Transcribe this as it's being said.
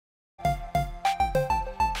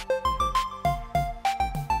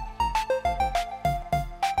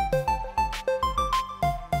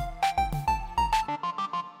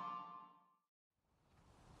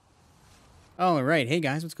Alright, hey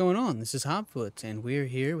guys, what's going on? This is HobFoote, and we're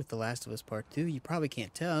here with The Last of Us Part 2. You probably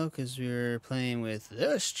can't tell, because we're playing with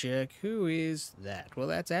this chick. Who is that? Well,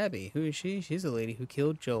 that's Abby. Who is she? She's the lady who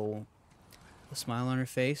killed Joel. A smile on her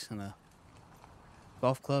face and a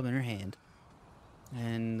golf club in her hand.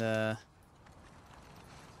 And, if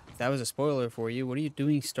that was a spoiler for you, what are you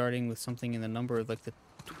doing starting with something in the number of, like, the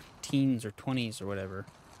teens or 20s or whatever?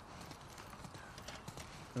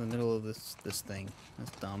 In the middle of this thing.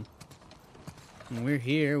 That's dumb. And we're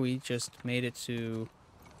here. We just made it to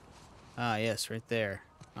yes, right there.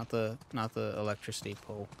 Not the electricity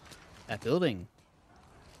pole. That building.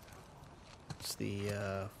 It's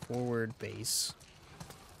the forward base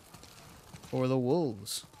for the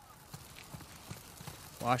Wolves.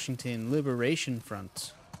 Washington Liberation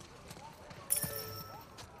Front.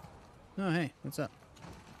 Oh, hey, what's up?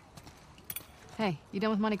 Hey, you done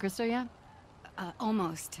with Monte Cristo yet?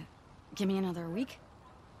 Almost. Give me another week.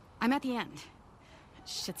 I'm at the end.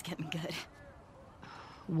 Shit's getting good.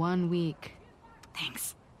 1 week.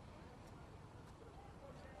 Thanks.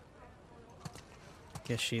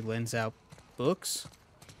 Guess she lends out books.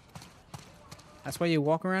 That's why you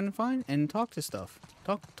walk around and find and talk to stuff.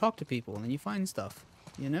 Talk to people, and then you find stuff.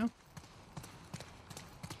 You know?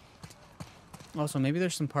 Also, maybe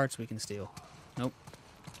there's some parts we can steal. Nope.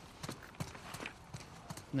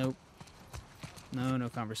 Nope. No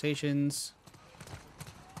conversations.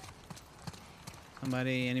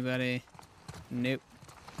 Somebody, anybody? Nope.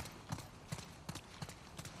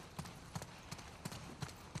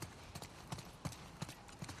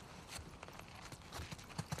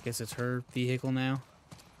 Guess it's her vehicle now.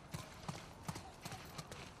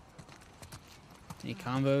 Any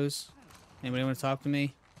combos? Anybody want to talk to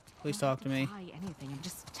me? Please talk to me. Buy anything. I'm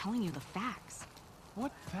just telling you the facts.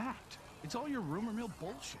 What fact? It's all your rumor mill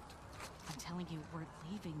bullshit. I'm telling you, we're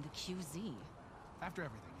leaving the QZ. After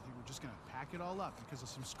everything, you think we're just gonna pack it all up because of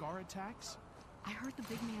some scar attacks? I heard the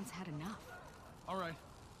big man's had enough. All right,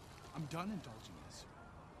 I'm done indulging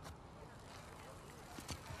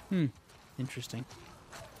this. Interesting.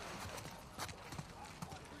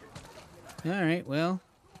 Alright, well.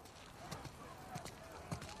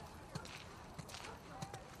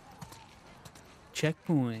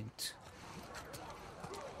 Checkpoint.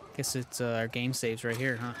 Guess it's our game saves right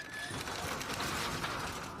here, huh?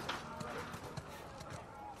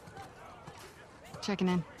 Checking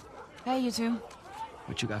in. Hey, you two.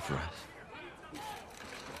 What you got for us?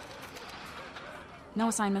 No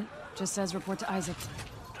assignment. Just says report to Isaac.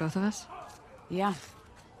 Both of us? Yeah.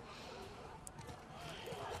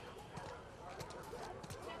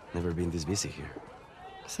 Never been this busy here.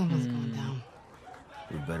 Something's going down.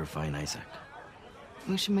 We better find Isaac.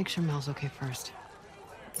 We should make sure Mel's okay first.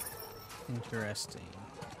 Interesting.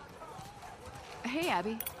 Hey,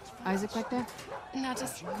 Abby. Isaac back there? Not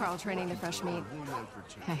just Carl training the fresh meat.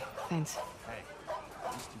 Hey, thanks. Hey,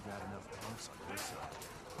 at least you got enough bunks on your side.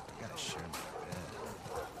 I gotta share my bed.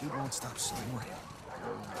 Dude won't stop snoring.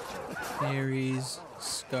 Berries,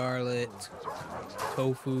 Scarlet,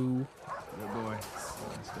 Tofu, Good boy.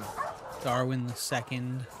 Let's go. Darwin the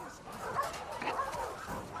Second,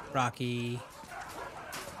 Rocky,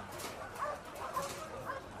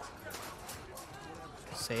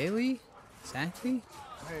 Saley? Exactly?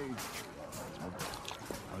 Hey.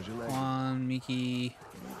 How's your leg? Juan, Mickey,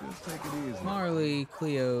 Just take it easy. Marley,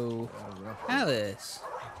 Cleo, Alice.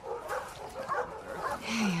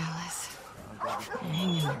 Hey, Alice.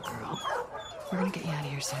 Hang in there, girl. We're gonna get you out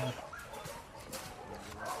of here soon.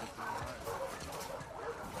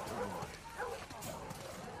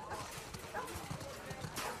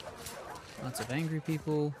 Lots of angry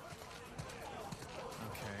people.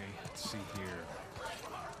 Okay, let's see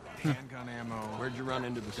here. Handgun ammo. Where'd you run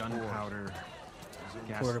into the gunpowder?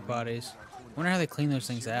 Porta potties. Wonder how they clean those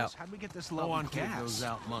things out. How'd we get this low on gas? goes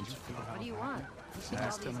out months. What do you want?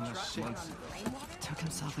 Last time in the shit. Took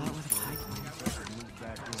himself out with a pipe.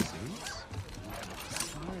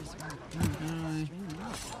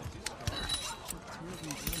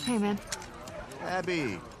 Hey, man.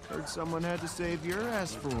 Abby, heard someone had to save your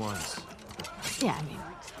ass for once. Yeah, I mean,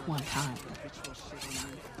 one time.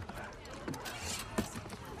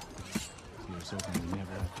 Here's hoping we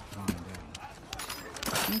never have to find out.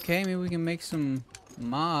 Okay, maybe we can make some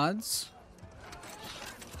mods.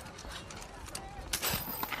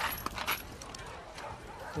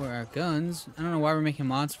 For our guns. I don't know why we're making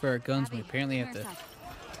mods for our guns when we apparently have to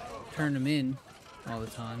turn them in all the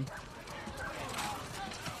time.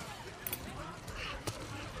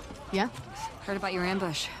 Yeah? Heard about your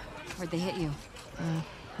ambush. Where'd they hit you?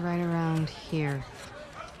 Right around here.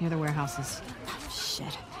 Near the warehouses.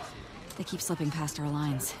 Shit. They keep slipping past our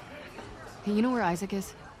lines. Hey, you know where Isaac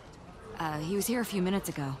is? He was here a few minutes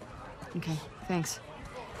ago. Okay, thanks.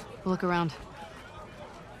 We'll look around.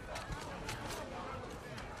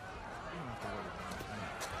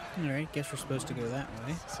 Alright, guess we're supposed to go that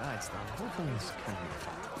way. Besides, the whole thing is kind of...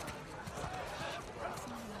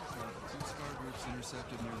 Two scar groups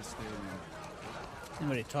intercepted near the stair room.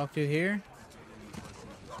 Anybody to talk to here?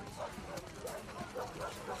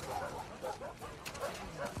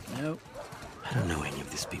 Nope. I don't know any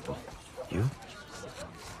of these people. You?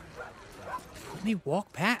 Let me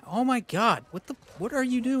walk past. Oh my god, what are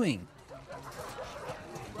you doing?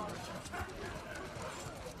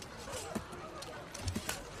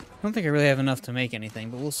 I don't think I really have enough to make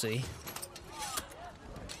anything, but we'll see.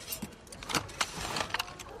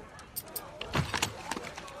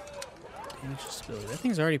 Damage disability. That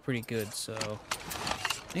thing's already pretty good, so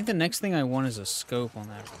I think the next thing I want is a scope on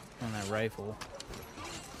that rifle.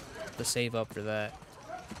 To save up for that.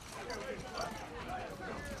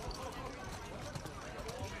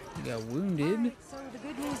 You got wounded. So the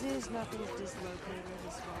good news is nothing's dislocated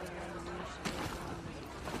as far as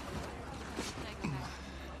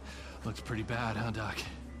Looks pretty bad, huh, Doc?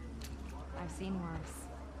 I've seen worse.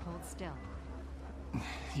 Hold still.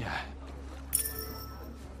 Yeah.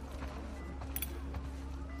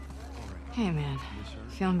 Hey, man.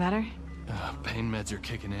 Feeling better? Pain meds are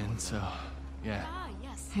kicking in, so yeah.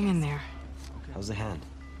 Hang in there. How's the hand?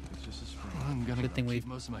 Well, I'm gonna Good thing keep we've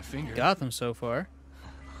most of my fingers. got them so far.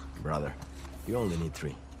 Brother, you only need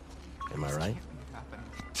 3. Am I right?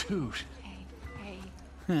 Dude. Hey.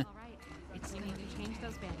 Huh. All right. You need to change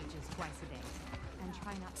those bandages twice a day. And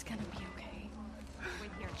try not to... It's gonna be okay.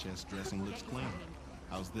 Wait here. Chest dressing looks clean.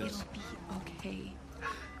 How's this? It'll be okay.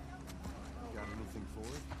 Got anything for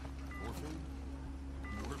it? Morphine?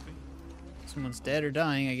 Morphine? Someone's dead or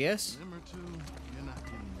dying, I guess. Number 2, you're not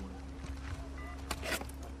getting worse.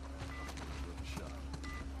 Worth a shot.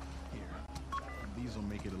 Here. These will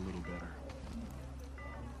make it a little better.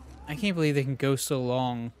 I can't believe they can go so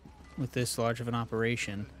long with this large of an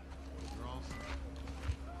operation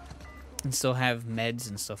and still have meds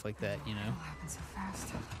and stuff like that, you know? What happened so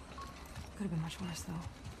fast? Could have been much worse,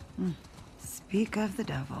 though. Speak of the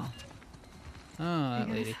devil. Oh, that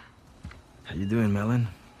guys. lady. How you doing, Melon?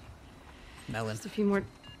 Melon. Just a few more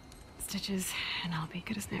stitches, and I'll be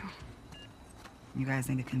good as new. You guys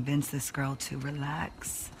need to convince this girl to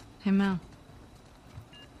relax. Hey, Mel.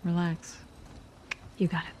 Relax. You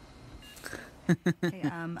got it. Hey,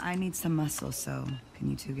 I need some muscle, so can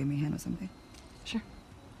you two give me a hand with something? Sure.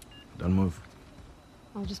 Don't move.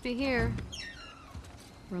 I'll just be here.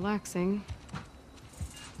 Relaxing.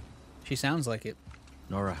 She sounds like it.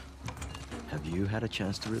 Nora, have you had a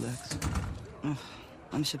chance to relax? Ugh,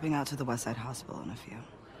 I'm shipping out to the West Side Hospital in a few.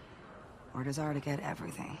 Orders are to get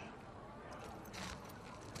everything.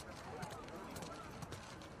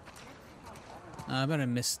 I bet I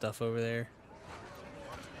missed stuff over there.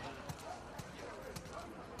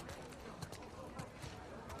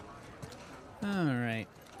 Alright.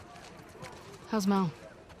 How's Mel?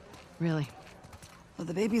 Really? Well,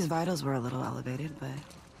 the baby's vitals were a little elevated, but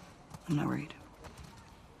I'm not worried.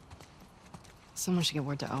 Someone should get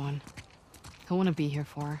word to Owen. He'll want to be here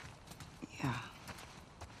for her. Yeah.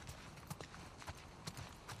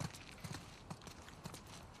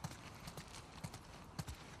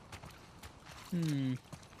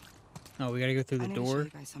 Oh, we gotta go through I the need to show door, you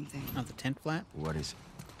guys something. not the tent flap. What is it?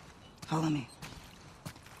 Follow me.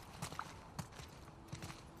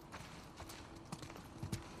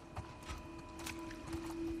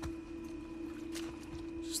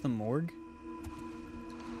 Is this the morgue?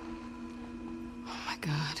 Oh my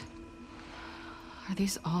god. Are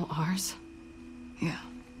these all ours? Yeah.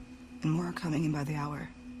 And more are coming in by the hour.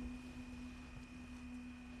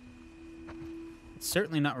 It's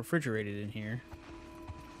certainly not refrigerated in here.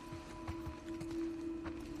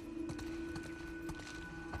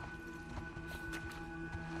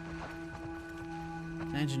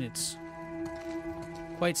 Imagine it's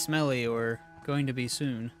quite smelly or going to be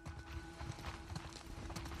soon.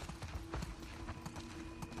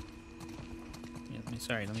 Yeah,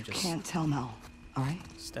 let me just Can't tell Mel, all right?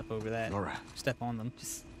 step over that. Nora. Step on them.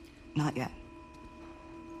 Just not yet.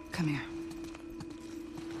 Come here.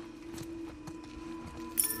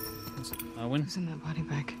 Is it Owen? Who's in that body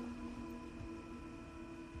bag?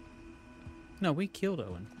 No, we killed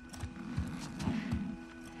Owen.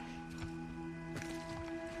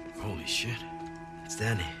 Holy shit. It's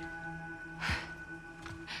Danny.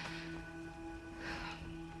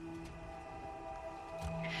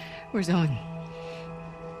 Where's Owen?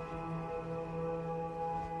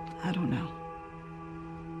 I don't know.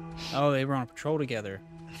 Oh, they were on patrol together.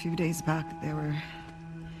 A few days back, they were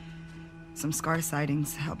some scar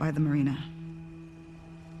sightings out by the marina.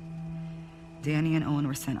 Danny and Owen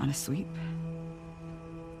were sent on a sweep.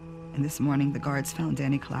 And this morning, the guards found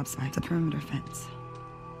Danny collapsed by the perimeter fence.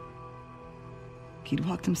 He'd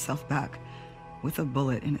walked himself back with a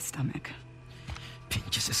bullet in his stomach.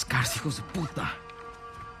 Pinches scars, hijos de puta.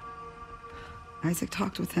 Isaac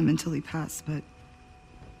talked with him until he passed, but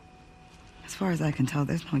as far as I can tell,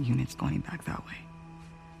 there's no units going back that way.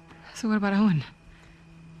 So what about Owen?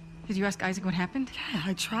 Did you ask Isaac what happened? Yeah,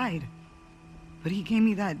 I tried. But he gave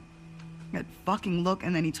me that fucking look,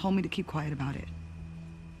 and then he told me to keep quiet about it.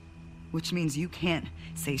 Which means you can't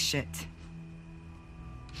say shit.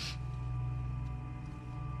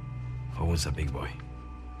 Owen's a big boy.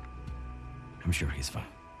 I'm sure he's fine.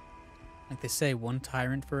 Like they say, one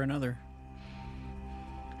tyrant for another.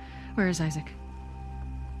 Where is Isaac?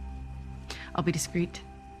 I'll be discreet.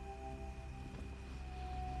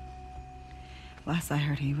 Last I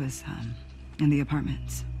heard, he was, in the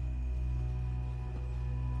apartments.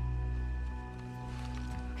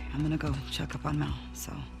 Okay, I'm gonna go check up on Mel,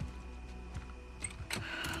 so...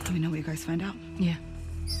 Let me know what you guys find out. Yeah.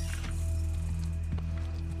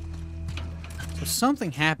 So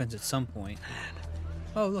something happens at some point.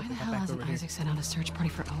 Oh, look, Why the I got hell back hasn't over here. Isaac sent out a search party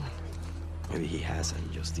for Owen? Maybe he has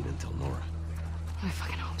and just didn't tell Nora. I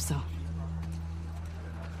fucking hope so.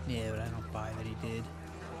 Yeah, but I don't buy that he did.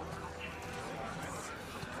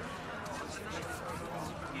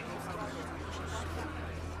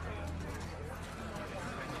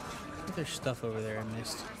 I think there's stuff over there I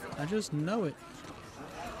missed. I just know it.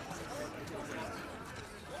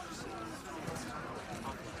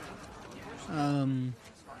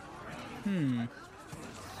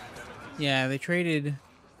 Yeah, they traded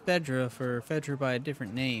Fedra for Fedra by a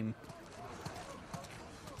different name.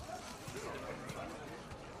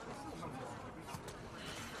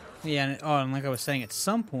 Yeah, and like I was saying, at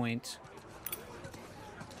some point,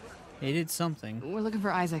 they did something. We're looking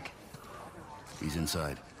for Isaac. He's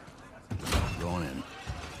inside. Going in.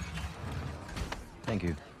 Thank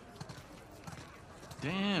you.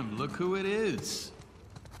 Damn, look who it is.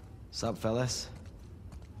 Sup, fellas?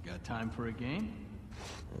 Got time for a game?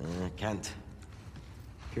 Can't.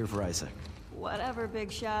 Here for Isaac. Whatever,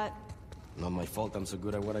 big shot. Not my fault I'm so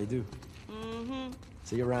good at what I do.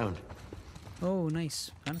 See you around. Oh,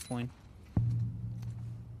 nice. Kind of coin.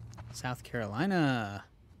 South Carolina.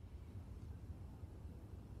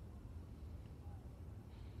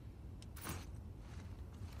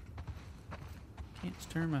 Can't just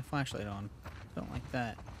turn my flashlight on. Don't like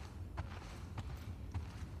that.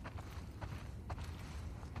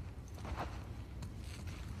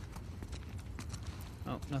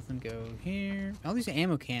 Oh, nothing go here. All these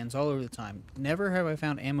ammo cans all over the time. Never have I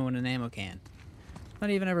found ammo in an ammo can. Not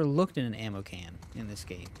even ever looked in an ammo can in this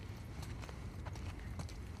game.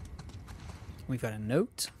 We've got a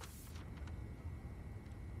note.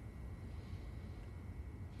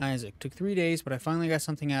 Isaac, took 3 days, but I finally got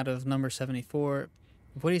something out of number 74.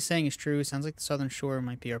 If what he's saying is true, it sounds like the southern shore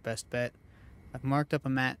might be our best bet. I've marked up a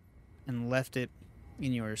map and left it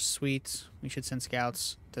in your suite. We should send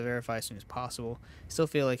scouts to verify as soon as possible. Still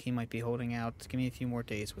feel like he might be holding out. Give me a few more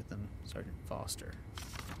days with them, Sergeant Foster.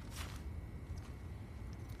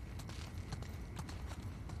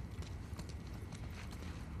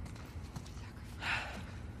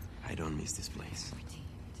 I don't miss this place.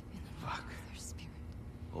 Fuck.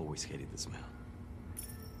 Always hated the smell.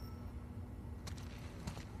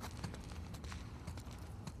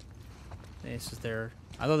 This is their...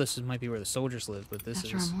 I thought this might be where the soldiers live, but this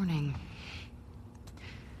After is... our morning,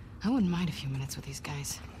 I wouldn't mind a few minutes with these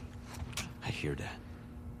guys. I hear that.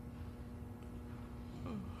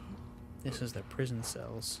 This is their prison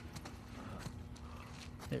cells.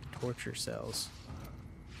 Their torture cells.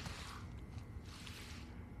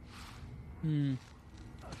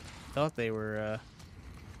 Thought they were,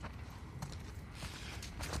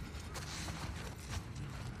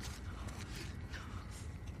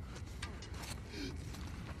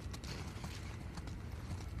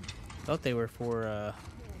 thought they were for,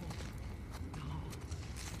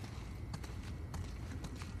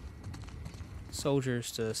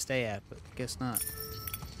 soldiers to stay at, but guess not.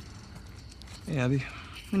 Hey, Abby.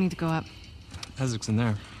 We need to go up. Isaac's in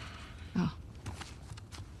there. Oh.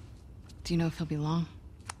 Do you know if he'll be long?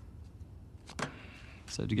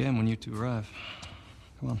 Said to get him when you two arrive.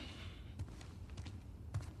 Come on.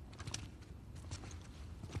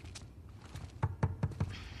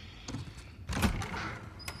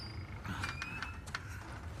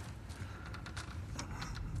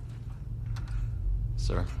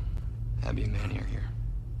 Sir, Abby and Manny are here.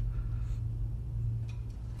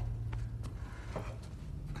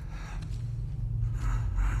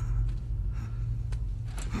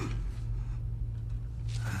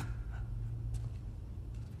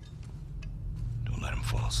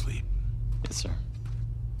 fall asleep. Yes, sir.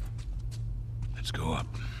 Let's go up.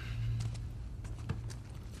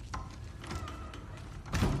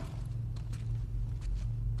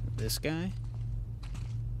 This guy?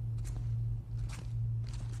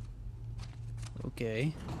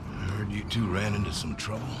 Okay. I heard you two ran into some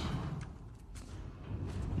trouble.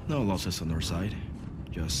 No losses on our side.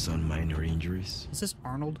 Just some minor injuries. Is this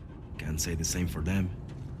Arnold? Can't say the same for them.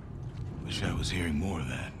 Wish I was hearing more of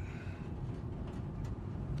that.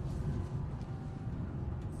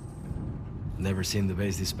 Never seen the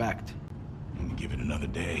base this packed. Gonna give it another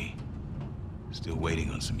day. Still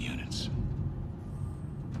waiting on some units.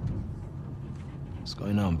 What's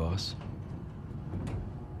going on, boss?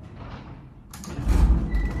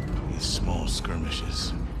 These small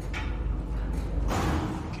skirmishes.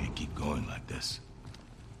 Can't keep going like this.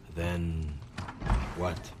 Then...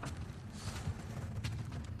 what?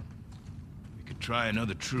 We could try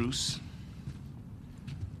another truce.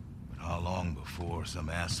 But how long before some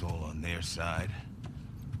asshole on their side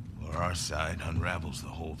or our side unravels the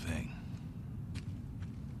whole thing?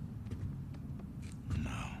 No.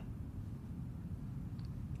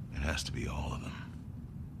 It has to be all of them.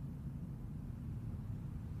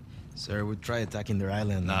 Sir, we'd try attacking their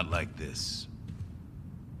island. Not like this.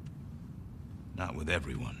 Not with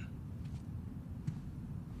everyone.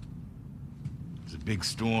 There's a big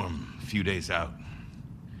storm a few days out.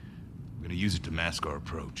 We're gonna use it to mask our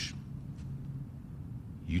approach.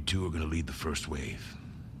 You two are gonna lead the first wave.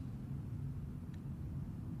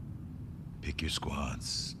 Pick your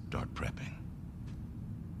squads, start prepping.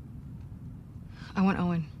 I want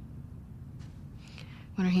Owen.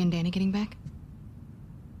 When are he and Danny getting back?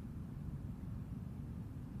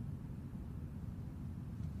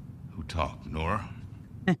 Who talked, Nora?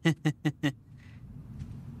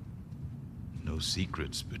 No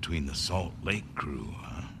secrets between the Salt Lake crew,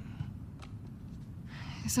 huh?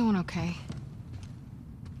 Is Owen okay?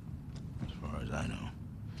 As far as I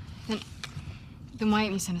know. Then why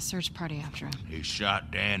didn't you send a search party after him? He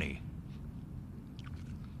shot Danny.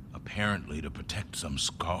 Apparently to protect some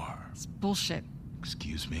scar. It's bullshit.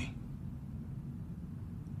 Excuse me?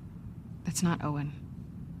 That's not Owen.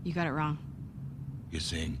 You got it wrong. You're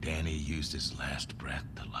saying Danny used his last breath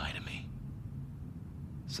to lie to me?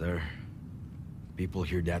 Sir, people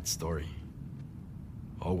hear that story.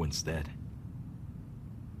 Owen's dead.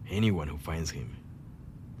 Anyone who finds him,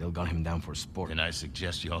 they'll gun him down for sport. Then I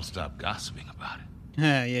suggest you all stop gossiping about it.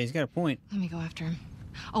 Yeah, he's got a point. Let me go after him.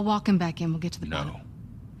 I'll walk him back in. We'll get to the bottom. No.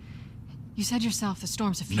 You said yourself the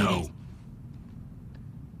storm's a few No. days.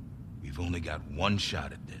 We've only got one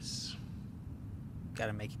shot at this.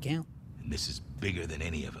 Gotta make it count. And this is bigger than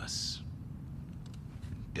any of us.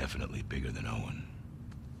 Definitely bigger than Owen.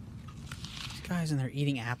 These guys in there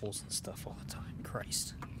eating apples and stuff all the time.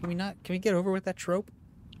 Christ. Can we get over with that trope?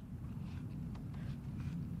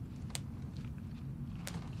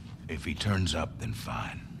 If he turns up, then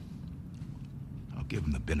fine. I'll give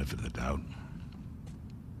him the benefit of the doubt.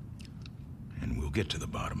 And we'll get to the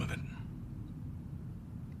bottom of it.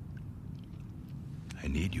 I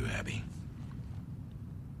need you, Abby.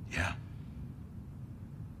 Yeah?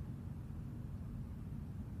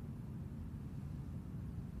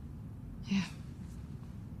 Yeah.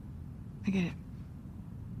 I get it.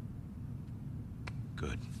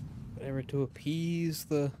 Good. Whatever to appease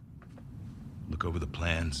the... Look over the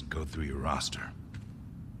plans and go through your roster.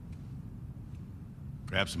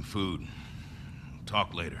 Grab some food. We'll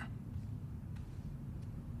talk later.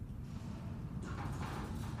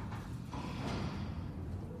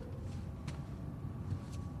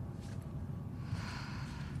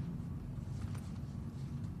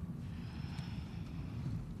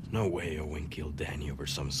 No way Owen killed Danny over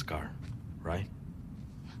some scar, right?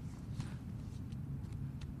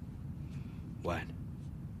 What?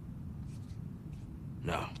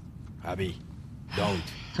 No. Abby, don't.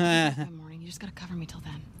 That morning, you just gotta cover me till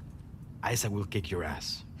then. Isaac will kick your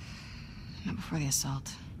ass. Not before the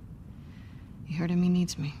assault. You heard him, he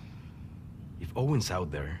needs me. If Owen's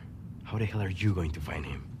out there, how the hell are you going to find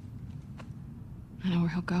him? I know where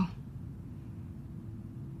he'll go.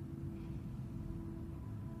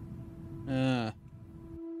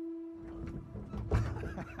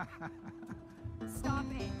 Stop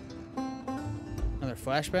it. Another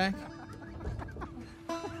flashback?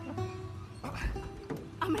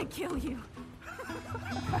 I'm gonna kill you.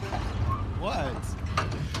 What?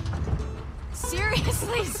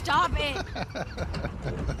 Seriously, stop it.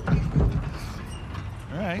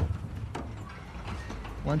 All right.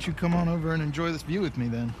 Why don't you come on over and enjoy this view with me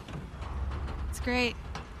then? It's great.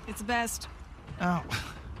 It's the best. Oh.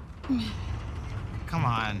 Come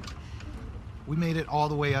on. We made it all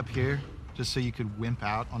the way up here. Just so you could wimp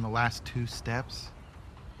out on the last 2 steps?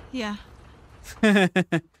 Yeah.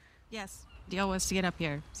 Yes. Deal was to get up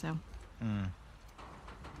here, so. All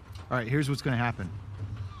right, here's what's gonna happen.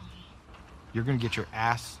 You're gonna get your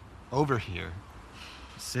ass over here,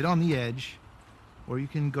 sit on the edge, or you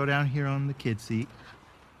can go down here on the kid seat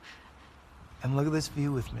and look at this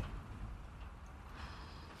view with me.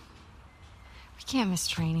 We can't miss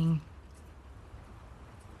training.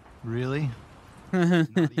 Really? Not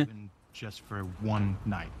even just for one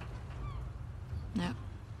night. No.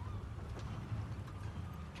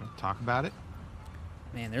 Can we talk about it?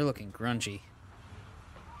 Man, they're looking grungy.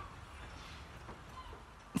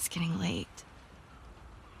 It's getting late.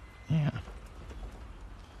 Yeah.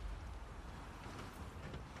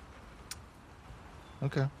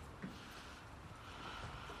 Okay.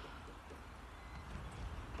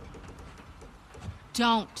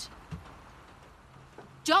 Don't.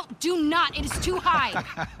 Do not. It is too high.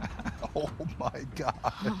 Oh my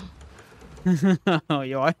God. Oh,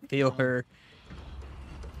 yo, I feel her.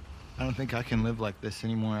 I don't think I can live like this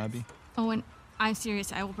anymore, Abby. Owen, I'm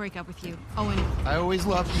serious. I will break up with you. Owen. I always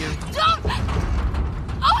loved you. Don't!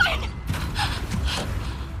 Owen!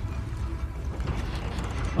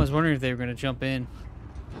 I was wondering if they were going to jump in.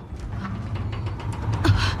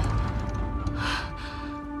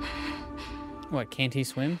 What, can't he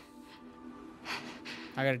swim?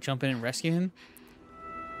 I gotta jump in and rescue him?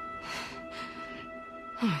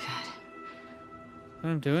 Oh my God. What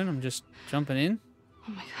I'm doing? I'm just jumping in?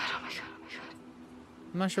 Oh my God, oh my God, oh my God.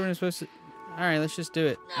 I'm not sure what I'm supposed to... Alright, let's just do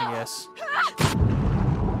it, I guess.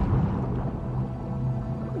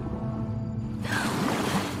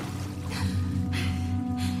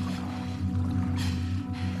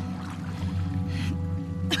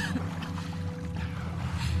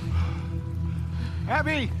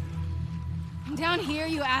 Abby! I'm down here,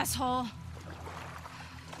 you asshole.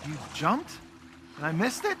 You jumped? And I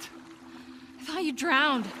missed it? I thought you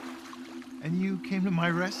drowned. And you came to my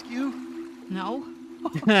rescue? No.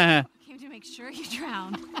 I came to make sure you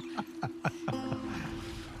drowned.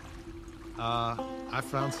 I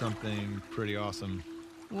found something pretty awesome.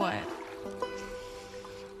 What?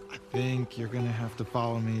 I think you're gonna have to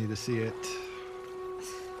follow me to see it.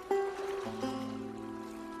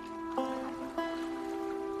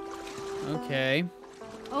 Okay.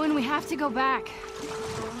 Owen, we have to go back.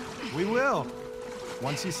 We will.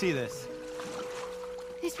 Once you see this.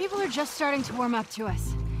 These people are just starting to warm up to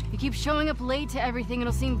us. You keep showing up late to everything,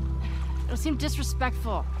 it'll seem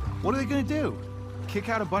disrespectful. What are they gonna do? Kick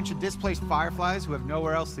out a bunch of displaced fireflies who have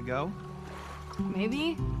nowhere else to go?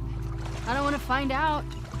 Maybe. I don't want to find out.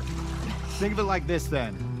 Think of it like this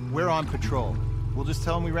then. We're on patrol. We'll just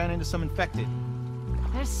tell them we ran into some infected.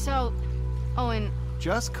 They're so... Owen...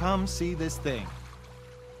 Just come see this thing.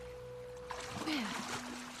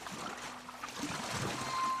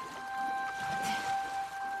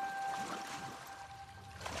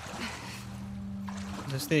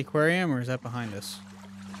 Is this the aquarium, or is that behind us?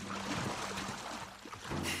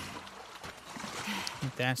 I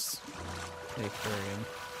think that's the aquarium.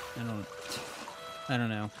 I don't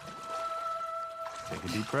know. Take a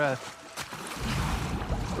deep breath.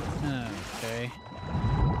 Okay.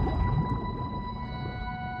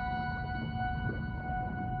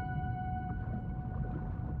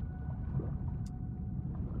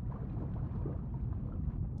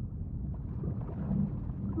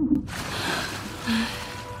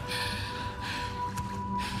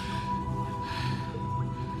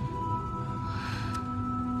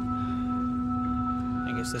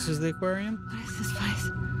 I guess this is the aquarium? What is this place?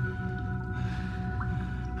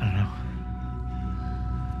 I don't know.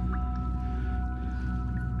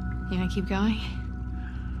 You gonna keep going?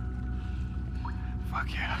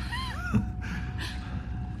 Fuck yeah.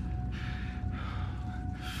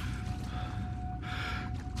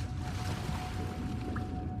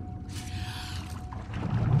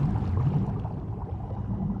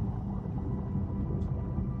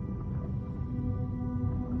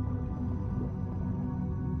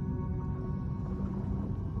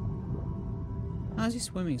 How's he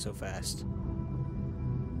swimming so fast?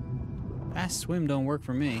 Fast swim don't work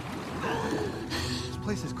for me. This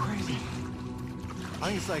place is crazy. I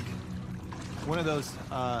think it's like one of those,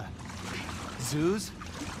 zoos,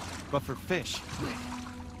 but for fish.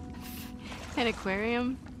 An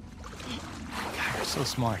aquarium? God, you're so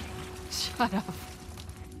smart. Shut up.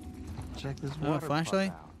 Check this Oh, a water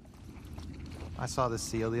flashlight? out. I saw this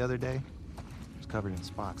seal the other day. It was covered in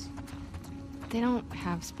spots. They don't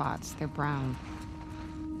have spots. They're brown.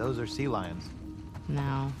 Those are sea lions.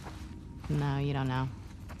 No. No, you don't know.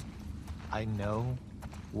 I know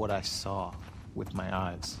what I saw with my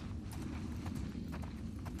eyes.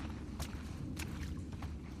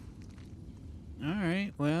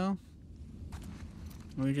 Alright, well.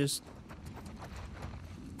 We just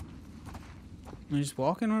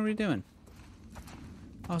walking? What are we doing?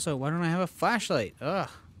 Also, why don't I have a flashlight? Ugh.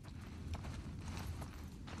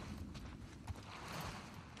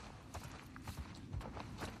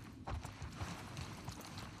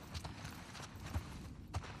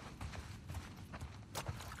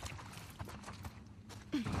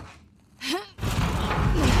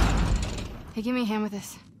 Hey, give me a hand with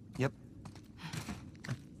this. Yep.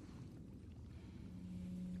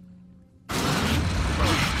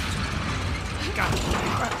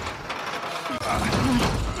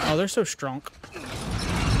 Oh, they're so strong.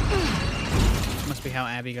 Must be how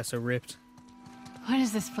Abby got so ripped. What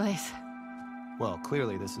is this place? Well,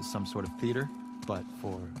 clearly this is some sort of theater, but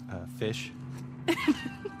for fish.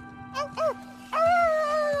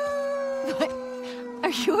 What? Are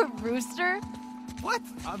you a rooster? What?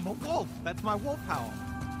 I'm a wolf. That's my wolf howl.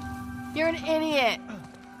 You're an idiot.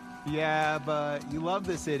 Yeah, but you love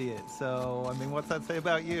this idiot, so, I mean, what's that say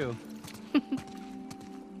about you?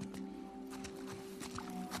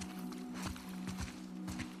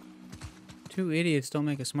 Two idiots don't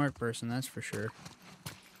make a smart person, that's for sure.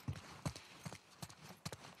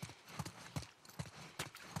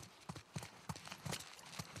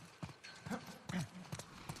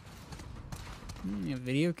 A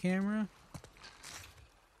video camera?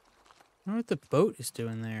 I wonder what the boat is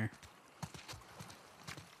doing there.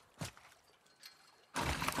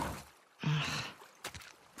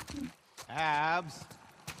 Abs,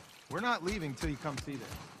 we're not leaving till you come see this.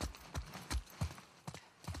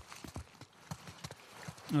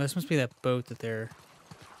 Oh, this must be that boat that they're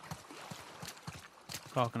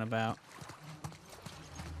talking about.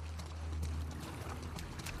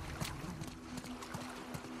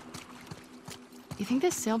 You think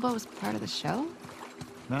this sailboat was part of the show?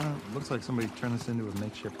 No, it looks like somebody turned this into a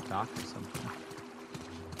makeshift dock or something.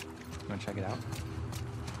 You wanna check it out?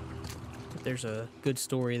 But there's a good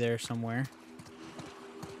story there somewhere.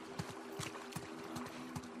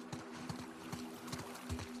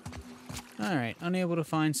 Alright, unable to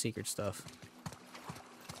find secret stuff.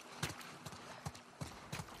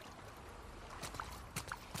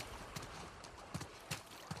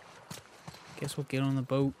 Guess we'll get on the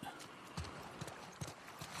boat.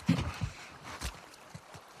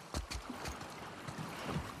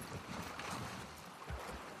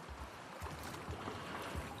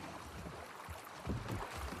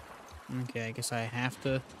 Okay, I guess I have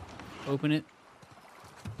to open it.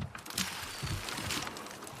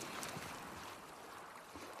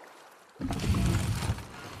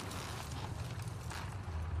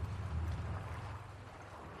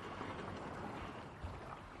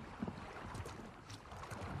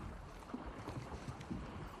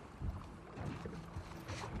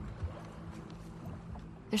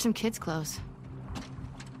 There's some kids' clothes.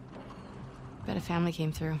 Bet a family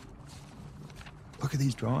came through. Look at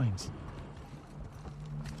these drawings.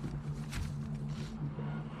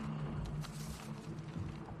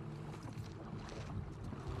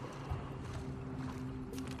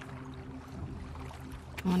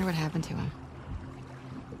 I wonder what happened to him.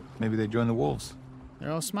 Maybe they joined the wolves.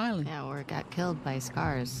 They're all smiling. Yeah, or got killed by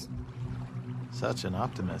scars. Such an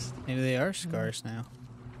optimist. Maybe they are scars now.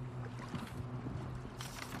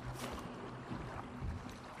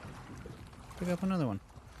 Pick up another one.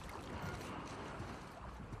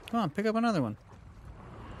 Come on, pick up another one.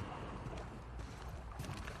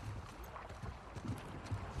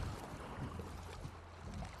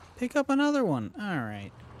 Pick up another one.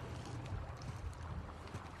 Alright.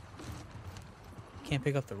 Can't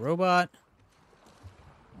pick up the robot.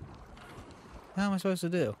 How am I supposed to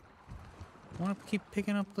do? I want to keep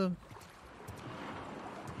picking up the...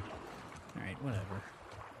 Alright, whatever.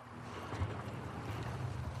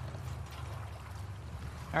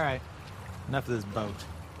 All right, enough of this boat.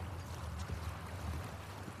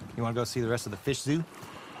 You want to go see the rest of the fish zoo?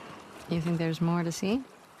 You think there's more to see?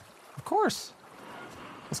 Of course.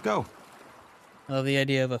 Let's go. I love the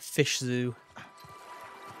idea of a fish zoo.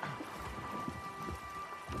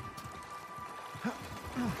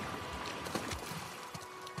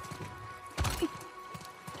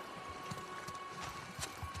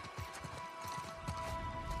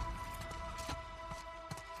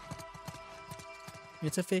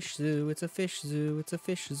 It's a fish zoo, it's a fish zoo, it's a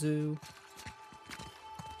fish zoo.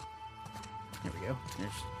 There we go.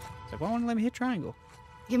 There's... It's like, why won't it let me hit triangle?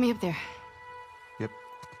 Get me up there. Yep.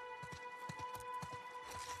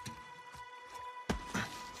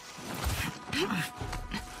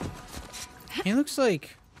 He looks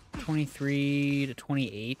like 23 to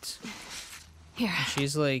 28. Here. And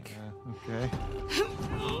she's like Okay.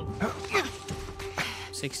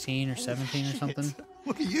 16 or 17 or something.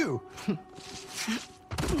 Look at you.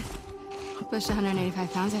 Pushed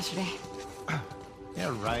 185 pounds yesterday.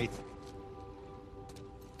 Yeah, right.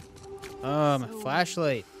 Oh, my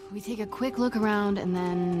flashlight. We take a quick look around and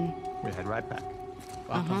then... We head right back.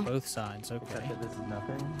 Locked on both sides, okay. Except that this is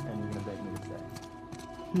nothing, and you're gonna beg me to stay.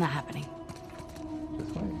 Not happening.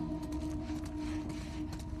 Just wait.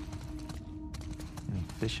 Any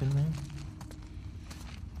fish in there?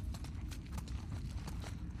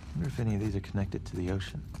 I wonder if any of these are connected to the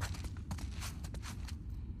ocean.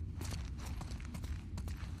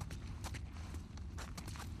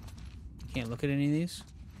 Can't look at any of these?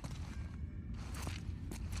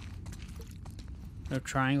 No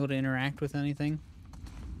triangle to interact with anything?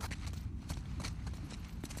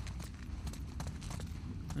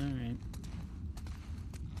 Alright.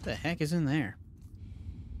 What the heck is in there?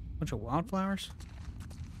 Bunch of wildflowers?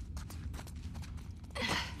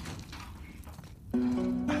 Oh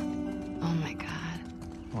my god.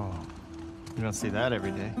 Oh, you don't see that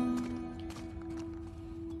every day.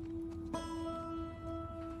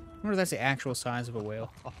 I wonder if that's the actual size of a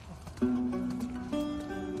whale.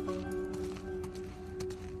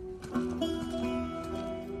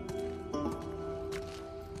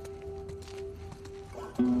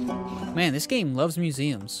 Man, this game loves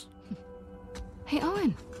museums. Hey,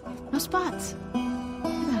 Owen. No spots.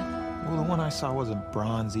 Well, the one I saw wasn't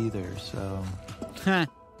bronze either, so... Huh.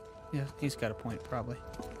 Yeah, he's got a point, probably.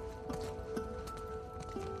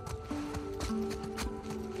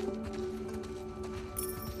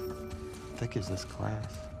 What thick is this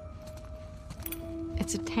glass?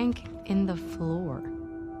 It's a tank in the floor.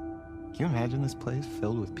 Can you imagine this place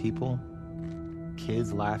filled with people?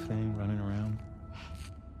 Kids laughing, running around?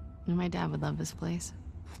 My dad would love this place.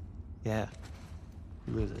 Yeah.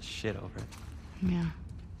 He loses his shit over it. Yeah.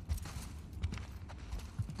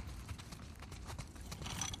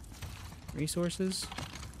 Resources?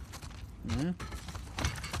 Yeah.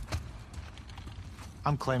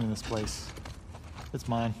 I'm claiming this place. It's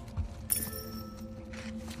mine.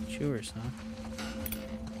 Yours, huh?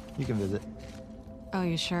 You can visit. Oh,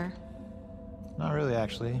 you sure? Not really,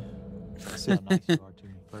 actually. See how nice you are to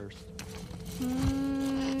me first.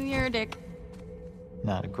 You're a dick.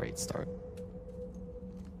 Not a great start.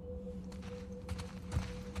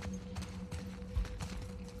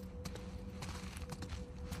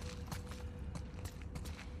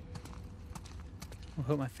 I'll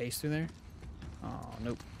put my face through there. Oh,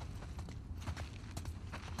 nope.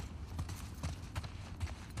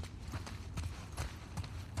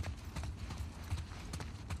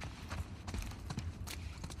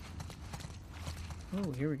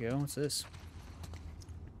 Oh, here we go. What's this?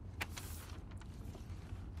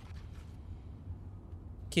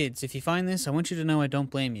 Kids, if you find this, I want you to know I don't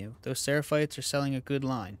blame you. Those Seraphites are selling a good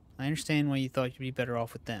line. I understand why you thought you'd be better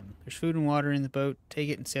off with them. There's food and water in the boat. Take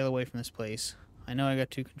it and sail away from this place. I know I got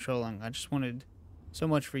too controlling. I just wanted so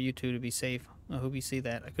much for you two to be safe. I hope you see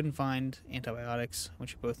that. I couldn't find antibiotics. I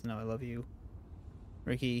want you both to know I love you.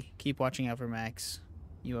 Ricky, keep watching out for Max.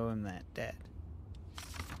 You owe him that, Dad.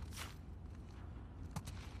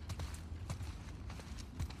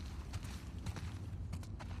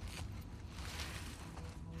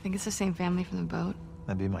 I think it's the same family from the boat.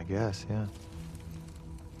 That'd be my guess, yeah.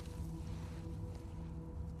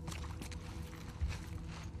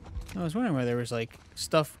 I was wondering why there was like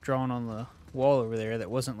stuff drawn on the wall over there that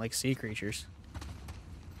wasn't like sea creatures.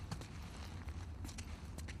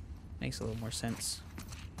 Makes a little more sense.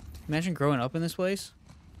 Imagine growing up in this place.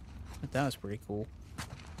 That was pretty cool.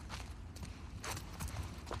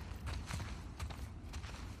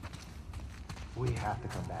 We have to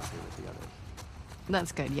come back here with the others.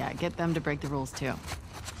 That's good, yeah. Get them to break the rules, too.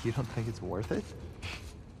 You don't think it's worth it?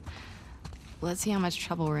 Let's see how much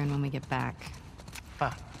trouble we're in when we get back.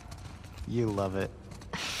 Ha. You love it.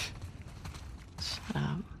 Shut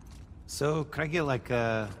up. So, could I get like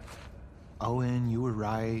a... Owen, you were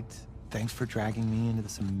right. Thanks for dragging me into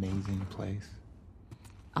this amazing place.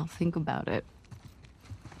 I'll think about it.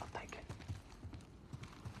 I'll take it.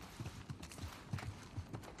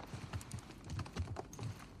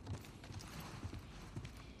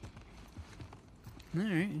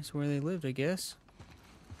 Alright, that's where they lived, I guess.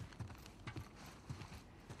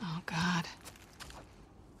 Oh, God.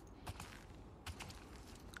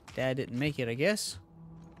 Dad didn't make it, I guess.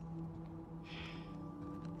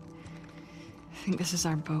 I think this is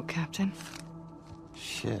our boat, Captain.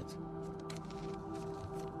 Shit.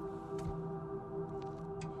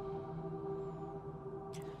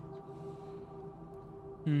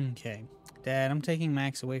 Okay. Dad, I'm taking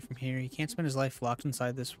Max away from here. He can't spend his life locked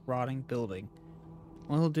inside this rotting building.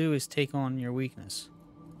 All he'll do is take on your weakness.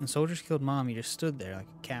 When soldiers killed Mom, you just stood there like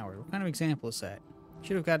a coward. What kind of example is that? You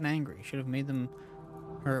should have gotten angry. You should have made them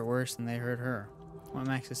hurt worse than they hurt her. I want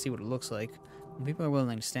Max to see what it looks like when people are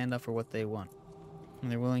willing to stand up for what they want. When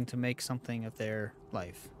they're willing to make something of their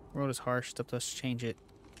life. The world is harsh. It's up to us to change it.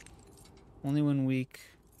 Only when weak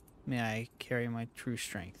may I carry my true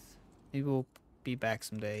strength. Maybe we'll be back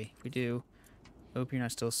someday. If we do, I hope you're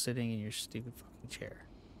not still sitting in your stupid fucking chair.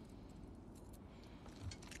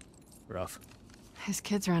 Rough. His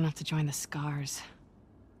kids are enough to join the Scars.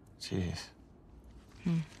 Jeez.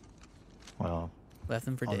 Hmm. Well, Left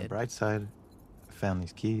them for on the dead. bright side, I found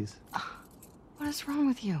these keys. What is wrong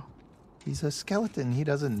with you? He's a skeleton. He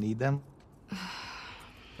doesn't need them.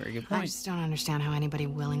 Very good I point. just don't understand how anybody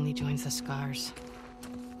willingly joins the Scars.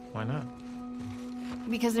 Why not?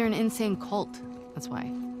 Because they're an insane cult. That's why.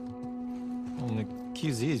 Well, in the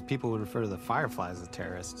QZs, people would refer to the Fireflies as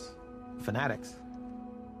terrorists. Fanatics.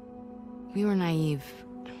 We were naive.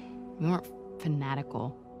 We weren't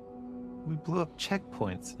fanatical. We blew up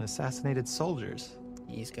checkpoints and assassinated soldiers.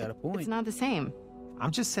 He's got a point. It's not the same.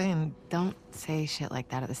 I'm just saying... Don't say shit like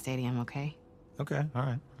that at the stadium, okay? Okay, all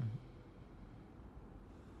right.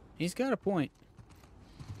 He's got a point.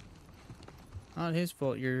 Not his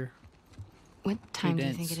fault you're... What time do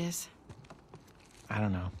you dense. think it is? I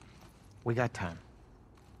don't know. We got time.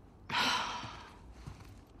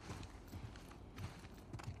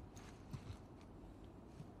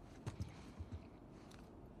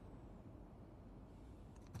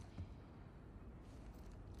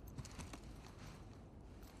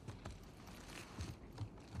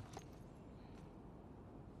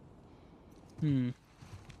 Hmm.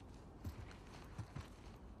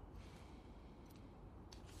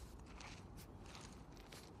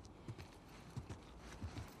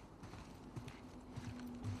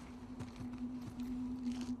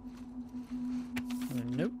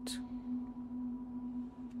 Another note.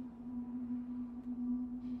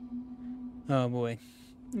 Oh boy.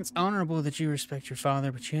 It's honorable that you respect your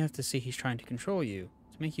father, but you have to see he's trying to control you,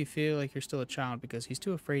 to make you feel like you're still a child because he's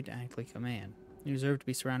too afraid to act like a man. You deserve to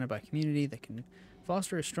be surrounded by a community that can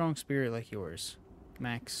foster a strong spirit like yours.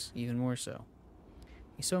 Max, even more so.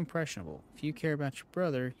 He's so impressionable. If you care about your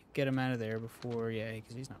brother, you get him out of there before,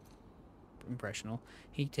 because he's not impressionable.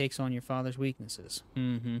 He takes on your father's weaknesses.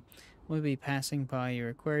 We'll be passing by your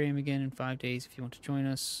aquarium again in 5 days. If you want to join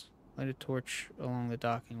us, light a torch along the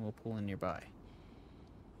dock and we'll pull in nearby.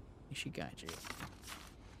 He should guide you.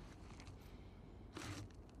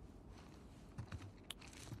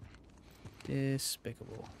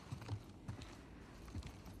 Despicable.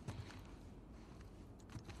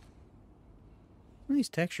 These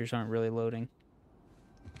textures aren't really loading.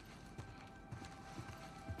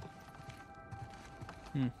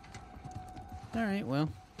 Alright, well.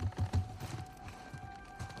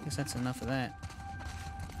 Guess that's enough of that.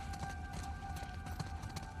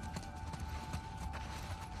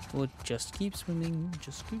 We'll just keep swimming,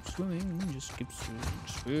 just keep swimming, just keep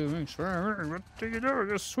swimming, swimming. What do you do?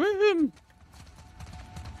 Just swim!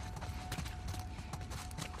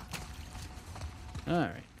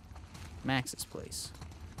 Alright. Max's place.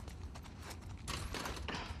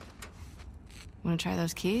 Want to try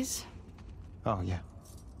those keys? Oh, yeah.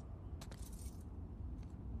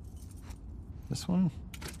 This one?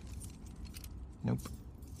 Nope.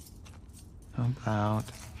 How about...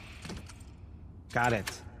 Got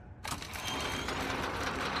it.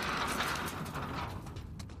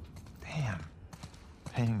 Damn.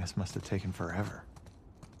 Painting this must have taken forever.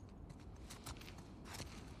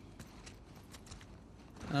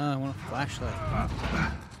 I want a flashlight.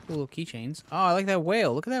 Cool little keychains. Oh, I like that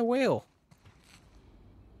whale. Look at that whale.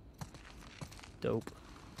 Dope.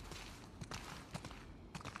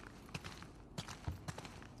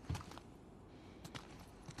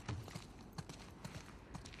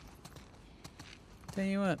 Tell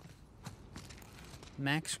you what.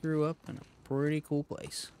 Max grew up in a pretty cool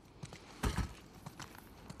place.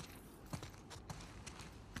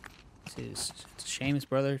 It's a shame his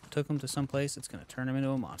brother took him to some place that's going to turn him into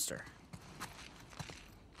a monster.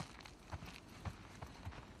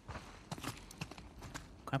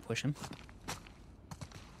 Can I push him?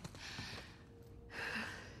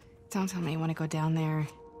 Don't tell me you want to go down there.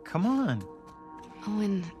 Come on.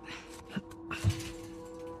 Owen.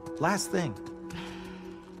 Last thing.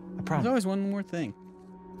 I promise. There's always one more thing.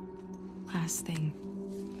 Last thing.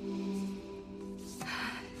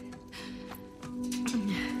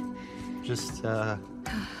 Just,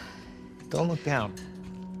 don't look down.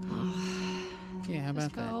 Yeah, how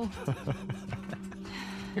about Go. that?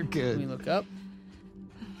 You're Let good. me look up.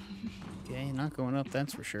 Okay, not going up,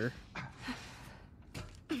 that's for sure.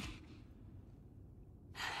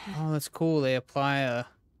 Oh, that's cool. They apply a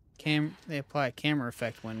they apply a camera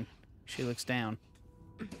effect when she looks down.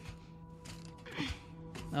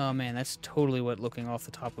 Oh man, that's totally what looking off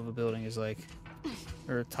the top of a building is like.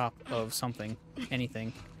 Or top of something.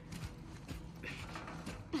 Anything.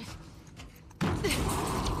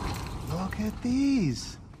 Look at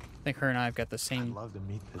these. I think her and I have got the same I'd love to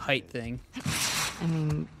meet this height kid. thing. I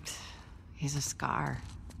mean, he's a scar.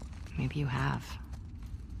 Maybe you have.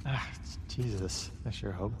 Ah, Jesus. I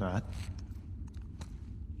sure hope not.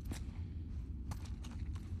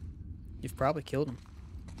 You've probably killed him.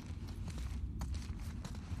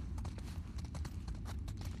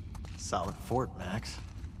 Solid fort, Max.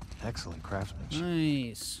 Excellent craftsmanship.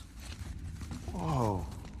 Nice. Whoa.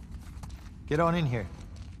 Get on in here.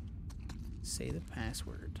 Say the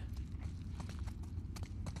password.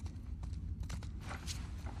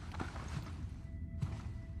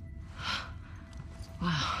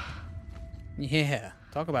 Wow. Yeah,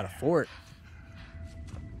 talk about a fort.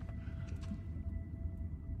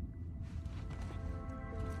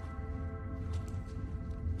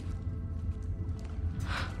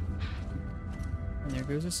 And there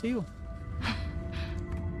goes a seal.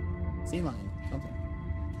 Sea lion, something.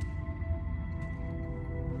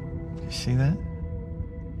 You see that?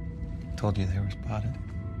 Told you they were spotted.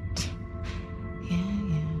 Yeah.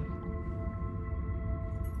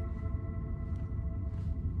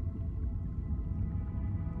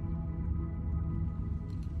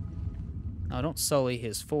 No, don't sully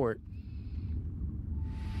his fort.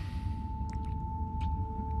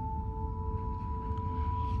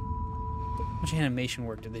 How much animation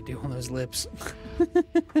work did they do on those lips? You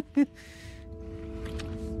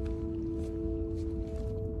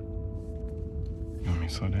want me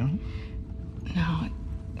to slow down? No.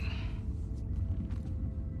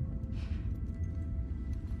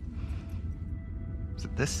 Is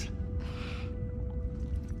it this?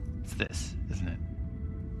 It's this, isn't it?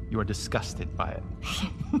 You are disgusted by it.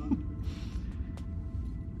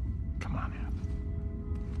 Come on, Ab.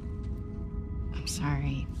 I'm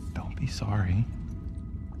sorry. Don't be sorry.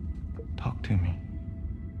 Talk to me.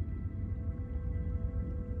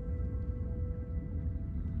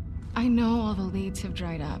 I know all the leads have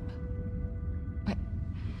dried up. But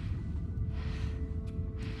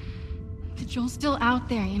Joel's still out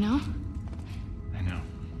there, you know? I know.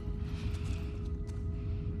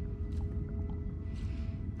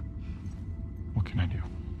 What can I do?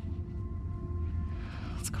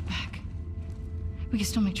 Let's go back. We can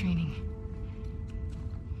still make training.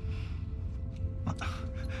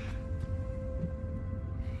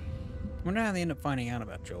 Wonder how they end up finding out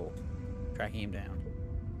about Joel. Tracking him down.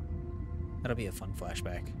 That'll be a fun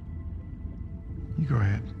flashback. You go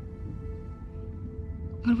ahead.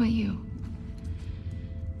 What about you?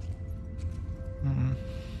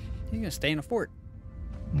 He's gonna stay in a fort.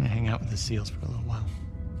 I'm gonna hang out with the seals for a little while.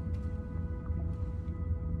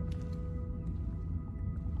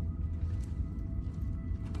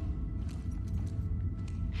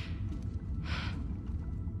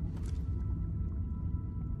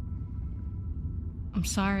 I'm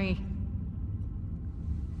sorry.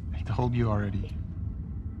 I told you already.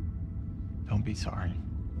 Don't be sorry.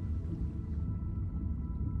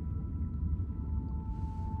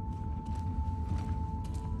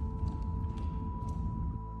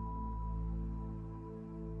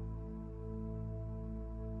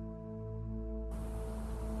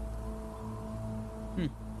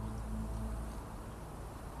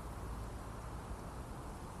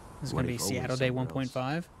 This is What gonna be if Owen's Seattle Day somewhere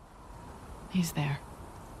 1.5. He's there.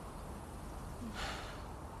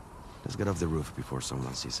 Let's get off the roof before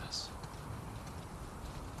someone sees us.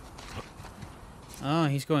 Oh,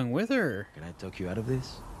 he's going with her. Can I talk you out of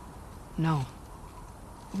this? No.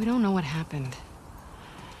 We don't know what happened.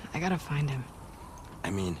 I gotta find him.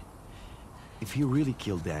 I mean, if he really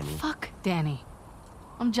killed Danny... Fuck Danny.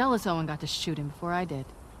 I'm jealous Owen got to shoot him before I did.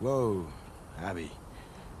 Whoa, Abby.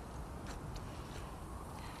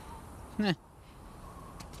 Heh.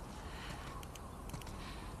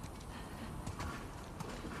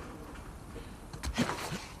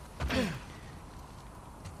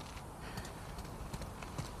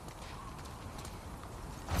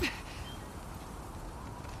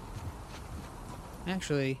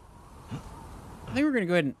 Actually, I think we're going to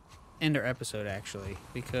go ahead and end our episode, actually,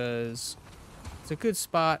 because it's a good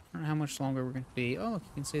spot. I don't know how much longer we're going to be. Oh, look, you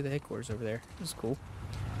can see the headquarters over there. This is cool.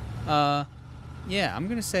 Yeah, I'm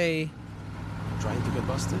going to say... Trying to get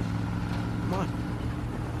busted? Come on.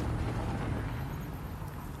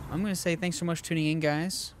 I'm going to say thanks so much for tuning in,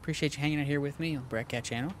 guys. Appreciate you hanging out here with me on the Brat Cat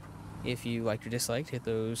channel. If you liked or disliked, hit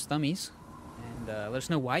those thummies. And let us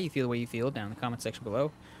know why you feel the way you feel down in the comment section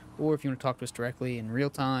below. Or if you want to talk to us directly in real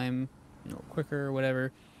time, quicker or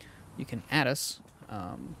whatever, you can add us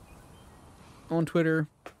on Twitter,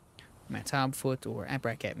 I'm at HobFoote or at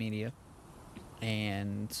Bratcat Media,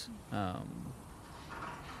 and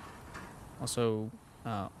also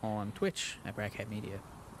on Twitch at Bratcat Media.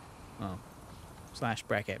 Well, /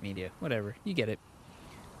 Bratcat Media, whatever, you get it.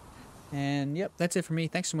 And yep, that's it for me.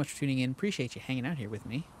 Thanks so much for tuning in. Appreciate you hanging out here with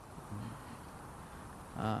me.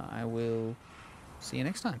 I will see you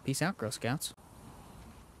next time. Peace out, Girl Scouts.